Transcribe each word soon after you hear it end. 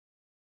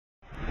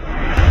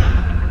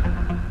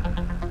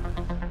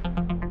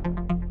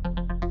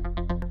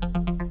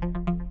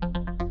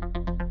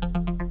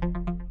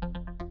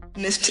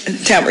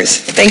Ms. Towers.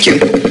 Thank you.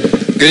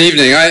 Good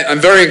evening. I'm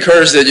very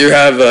encouraged that you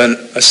have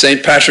a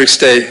St. Patrick's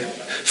Day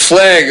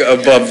flag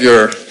above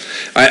your...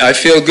 I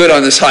feel good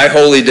on this high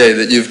holy day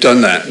that you've done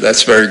that.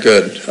 That's very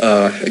good.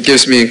 It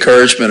gives me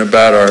encouragement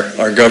about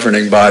our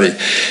governing body.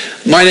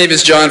 My name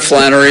is John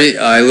Flannery.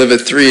 I live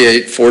at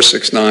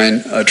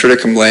 38469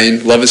 Triticum Lane,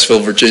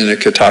 Lovettsville, Virginia,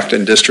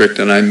 Catoctin District,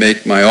 and I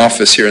make my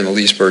office here in the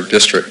Leesburg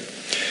District.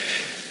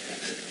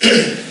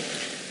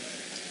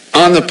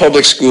 On the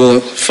public school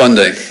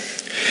funding.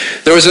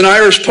 There was an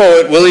Irish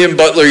poet, William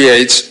Butler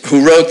Yeats,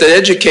 who wrote that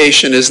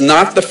education is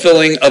not the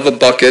filling of a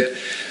bucket,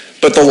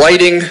 but the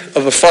lighting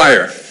of a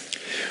fire.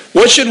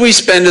 What should we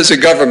spend as a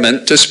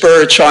government to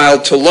spur a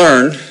child to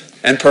learn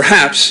and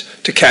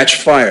perhaps to catch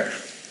fire?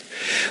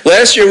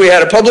 Last year we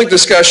had a public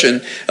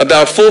discussion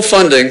about full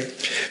funding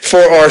for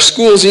our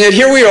schools, and yet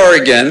here we are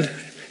again,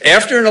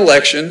 after an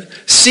election,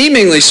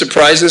 seemingly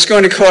surprised it's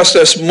going to cost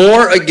us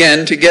more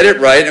again to get it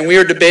right, and we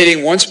are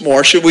debating once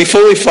more, should we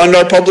fully fund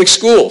our public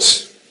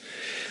schools?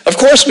 Of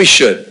course we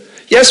should.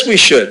 Yes, we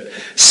should.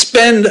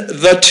 Spend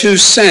the 2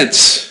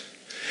 cents.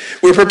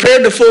 We're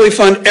prepared to fully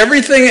fund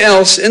everything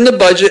else in the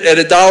budget at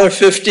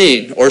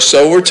 $1.15, or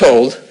so we're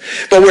told,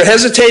 but we're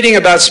hesitating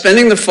about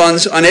spending the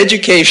funds on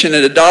education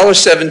at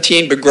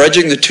 $1.17,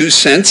 begrudging the 2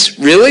 cents?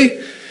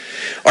 Really?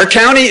 Our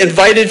county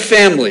invited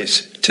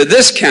families to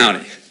this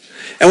county,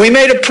 and we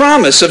made a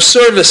promise of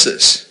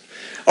services.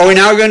 Are we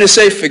now going to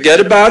say,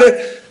 forget about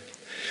it?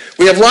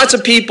 We have lots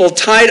of people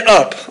tied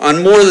up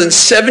on more than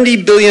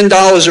 $70 billion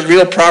of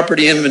real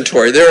property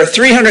inventory. There are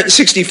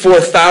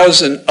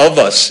 364,000 of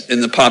us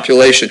in the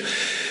population.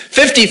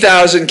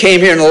 50,000 came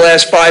here in the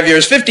last 5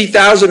 years.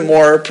 50,000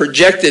 more are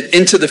projected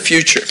into the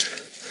future.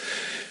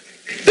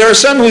 There are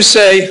some who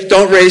say,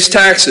 don't raise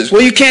taxes.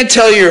 Well, you can't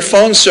tell your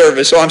phone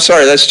service, oh, I'm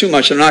sorry, that's too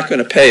much, I'm not going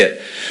to pay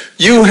it.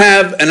 You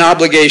have an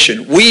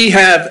obligation. We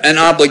have an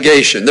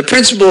obligation. The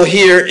principle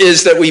here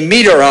is that we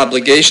meet our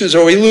obligations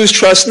or we lose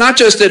trust, not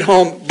just at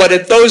home, but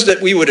at those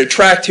that we would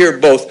attract here,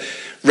 both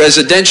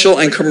residential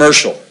and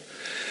commercial.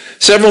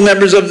 Several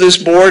members of this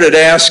board had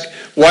asked,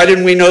 why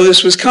didn't we know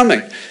this was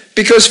coming?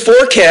 Because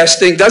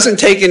forecasting doesn't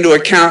take into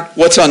account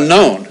what's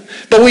unknown.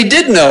 But we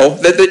did know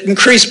that it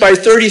increased by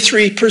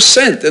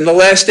 33% in the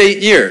last 8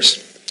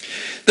 years.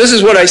 This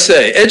is what I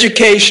say.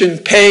 Education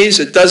pays,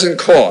 it doesn't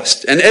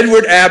cost. And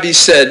Edward Abbey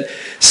said,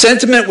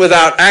 sentiment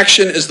without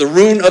action is the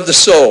ruin of the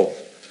soul.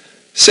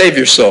 Save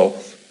your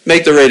soul.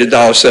 Make the rate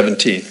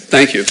 $1.17.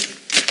 Thank you.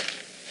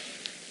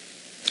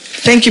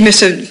 Thank you,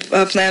 Mr.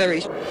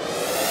 Flannery.